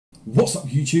What's up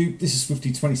YouTube, this is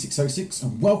Swifty2606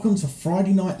 and welcome to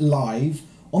Friday Night Live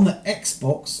on the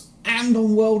Xbox and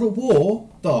on World at War.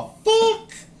 The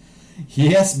fuck?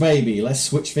 Yes baby, let's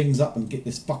switch things up and get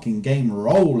this fucking game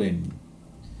rolling.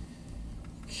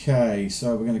 Okay,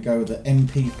 so we're going to go with the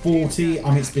MP40. I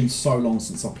mean, it's been so long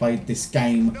since I played this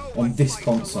game on this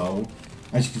console.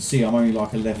 As you can see, I'm only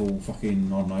like a level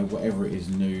fucking, I don't know, whatever it is,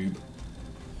 noob.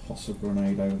 Hostile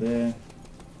grenade over there.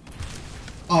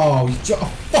 Oh, he's got a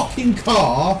fucking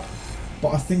car!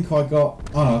 But I think I got...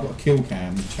 Oh no, I got a kill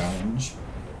cam challenge.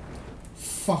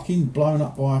 Fucking blown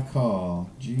up by a car.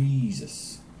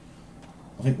 Jesus.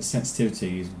 I think the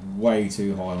sensitivity is way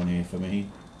too high on here for me.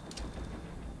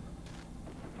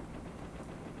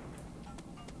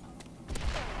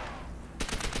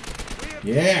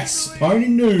 Yes! Pony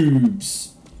noobs!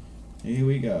 Here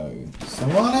we go.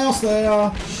 Someone else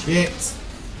there! Shit!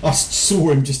 I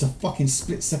saw him just a fucking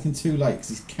split second too late because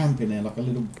he's camping there like a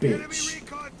little bitch.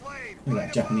 Look at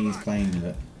that Japanese plane with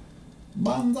it.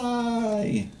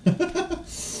 Banzai!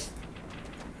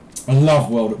 I love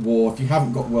World at War. If you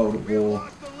haven't got World at War,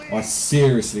 I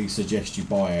seriously suggest you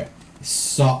buy it. It's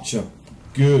such a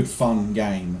good, fun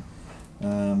game.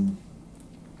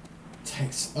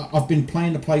 I've been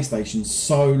playing the PlayStation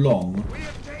so long,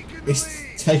 it's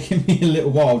taken me a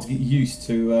little while to get used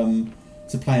to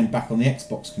playing back on the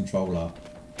Xbox controller.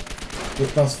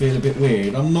 It does feel a bit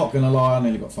weird. I'm not gonna lie, I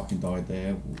nearly got fucking died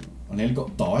there. I nearly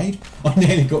got died? I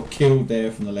nearly got killed there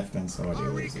from the left hand side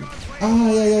here, is he?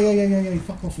 Ah, yeah.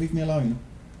 Fuck off, leave me alone.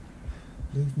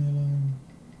 Leave me alone.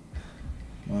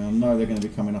 I know they're going to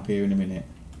be coming up here in a minute.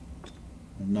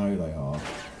 I know they are.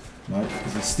 No,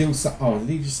 because he's still sat. Oh, did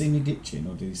he just see me ditching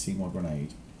or did he see my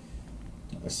grenade?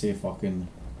 Let's see if I can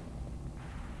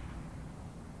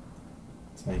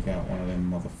take out one of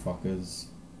them motherfuckers.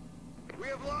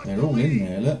 They're all in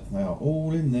there, look. They are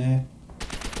all in there.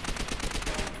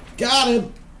 Got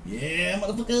him! Yeah,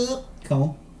 motherfucker! Come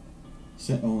on.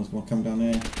 Sentinel's gonna come down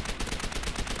there.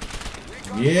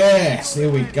 Yes! Here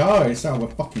we go. That's how we're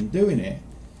fucking doing it.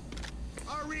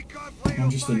 I'm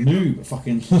just a noob.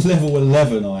 Fucking level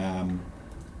 11 I am.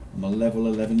 I'm a level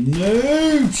 11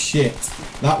 noob! Shit!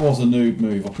 That was a noob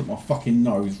move. I put my fucking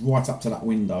nose right up to that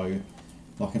window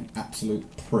like an absolute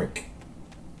prick.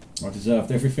 I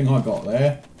deserved everything I got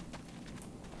there.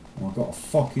 And I got a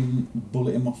fucking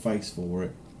bullet in my face for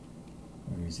it.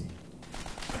 Where is he?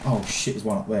 Oh shit, there's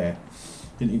one up there.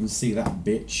 Didn't even see that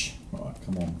bitch. Right,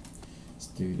 come on. Let's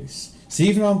do this. See,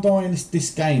 even though I'm dying, this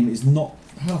game is not...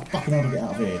 How the fuck am I going to get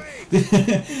out of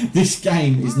here? This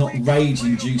game is not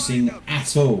rage-inducing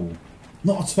at all.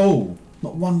 Not at all.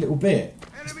 Not one little bit.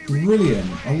 It's brilliant.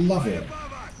 I love it.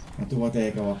 Now, do I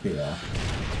dare go up here?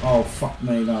 Oh, fuck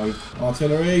me, no.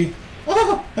 Artillery!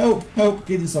 Ah! Help! Help!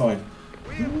 Get inside.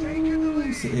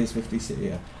 Ooh, sit here, Swifty, sit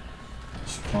here.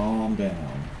 Just calm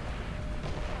down.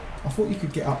 I thought you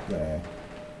could get up there.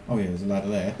 Oh yeah, there's a ladder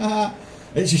there. Ah!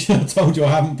 It's just, I told you I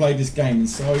haven't played this game in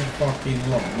so fucking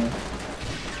long.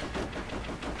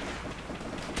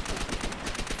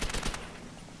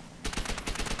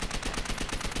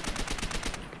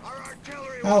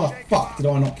 How the fuck did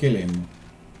I not kill him?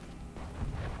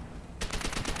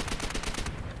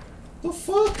 The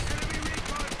fuck?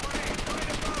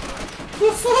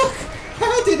 The fuck?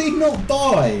 How did he not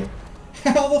die?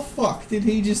 How the fuck did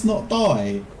he just not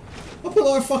die? I put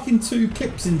like fucking 2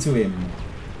 clips into him.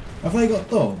 Have they got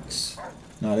dogs?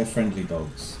 No, they're friendly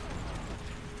dogs.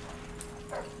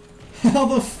 How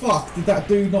the fuck did that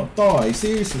dude not die?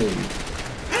 Seriously?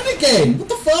 And again, what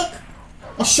the fuck?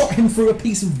 I shot him through a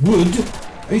piece of wood.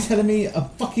 Are you telling me a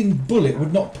fucking bullet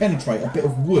would not penetrate a bit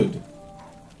of wood?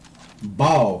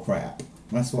 Bow crap.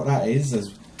 That's what that is,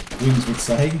 as Wings would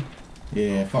say.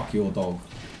 Yeah, fuck your dog.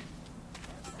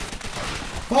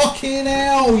 Fucking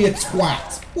hell, you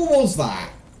twat! What was that?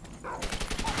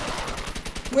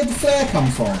 Where'd the flare come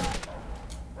from?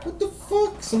 What the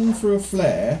fuck? Someone threw a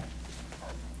flare?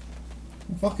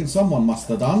 Fucking someone must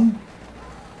have done.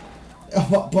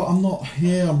 But I'm not...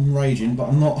 Yeah, I'm raging, but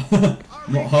I'm not...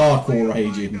 not hardcore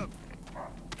raging.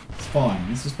 It's fine.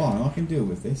 This is fine. I can deal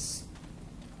with this.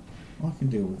 I can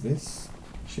deal with this.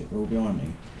 Shit, they're all behind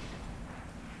me.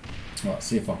 Right,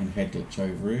 see if I can head glitch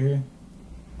over here.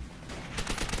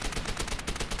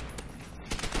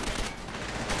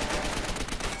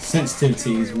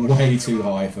 Sensitivity is way too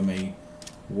high for me.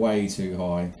 Way too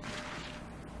high.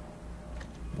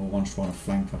 Oh, one's trying to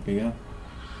flank up here.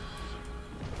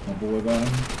 My boy going.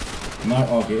 No,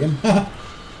 I'll get him.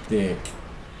 Dick.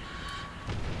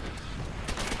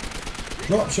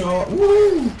 Drop shot.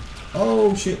 Woo!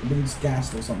 Oh shit, I've been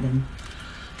gassed or something.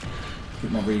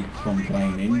 Get my recon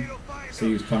plane in. See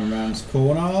who's coming around this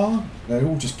corner. They're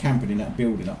all just camping in that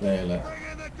building up there, look.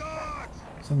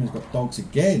 Somebody's got dogs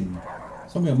again.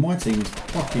 Somebody on my team is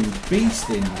fucking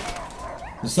beasting.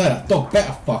 I say that dog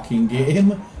better fucking get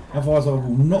him. Otherwise I will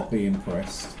not be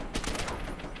impressed.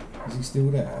 Is he still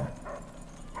there?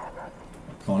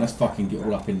 Come on, let's fucking get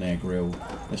all up in their grill.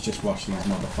 Let's just rush these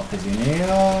motherfuckers in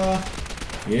here.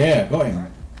 Yeah, got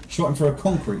him. Shot him through a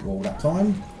concrete wall that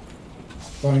time.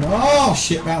 Going, oh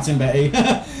shit, bouncing Betty.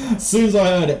 As soon as I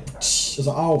heard it, I was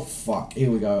like, oh fuck, here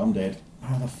we go, I'm dead.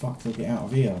 How the fuck do I get out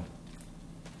of here?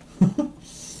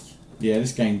 Yeah,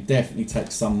 this game definitely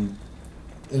takes a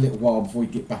little while before you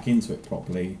get back into it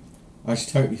properly. I just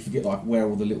totally forget like where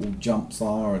all the little jumps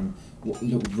are and what the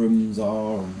little rooms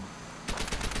are. And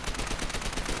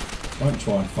don't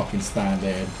try and fucking stand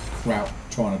there and crouch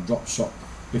trying to drop shot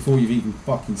before you've even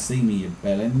fucking seen me, you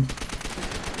bellend.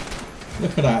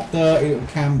 Look at that dirty little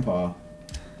camper.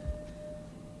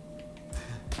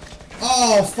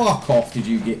 Oh, fuck off, did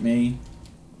you get me?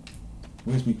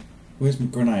 Where's my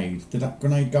grenade? Did that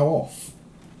grenade go off?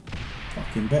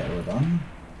 Fucking better have done.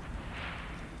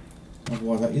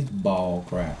 Otherwise that is ball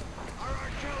crap.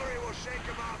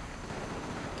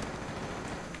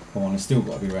 Come on, it's still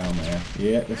got to be around there.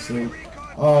 Yeah, there's still...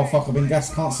 Oh fuck, I've been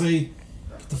gassed, can't see.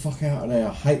 Get the fuck out of there,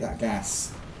 I hate that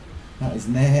gas. That is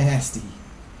nasty.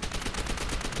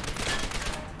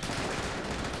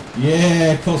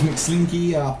 Yeah, Cosmic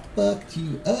Slinky, I fucked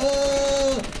you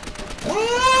up.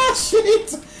 Ah, shit!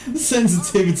 The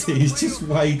sensitivity is just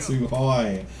way too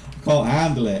high. I can't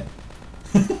handle it.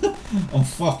 I'm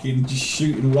fucking just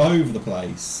shooting all over the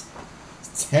place.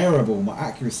 It's terrible. My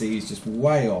accuracy is just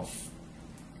way off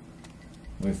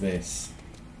with this.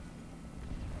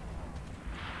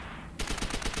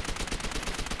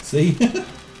 See?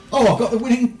 Oh, I got the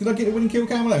winning. Did I get the winning kill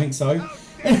cam? I don't think so.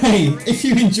 Anyway, if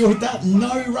you enjoyed that,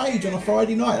 no rage on a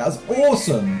Friday night. That was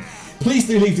awesome. Please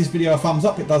do leave this video a thumbs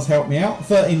up. It does help me out.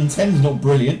 13 and 10 is not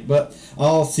brilliant, but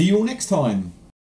I'll see you all next time.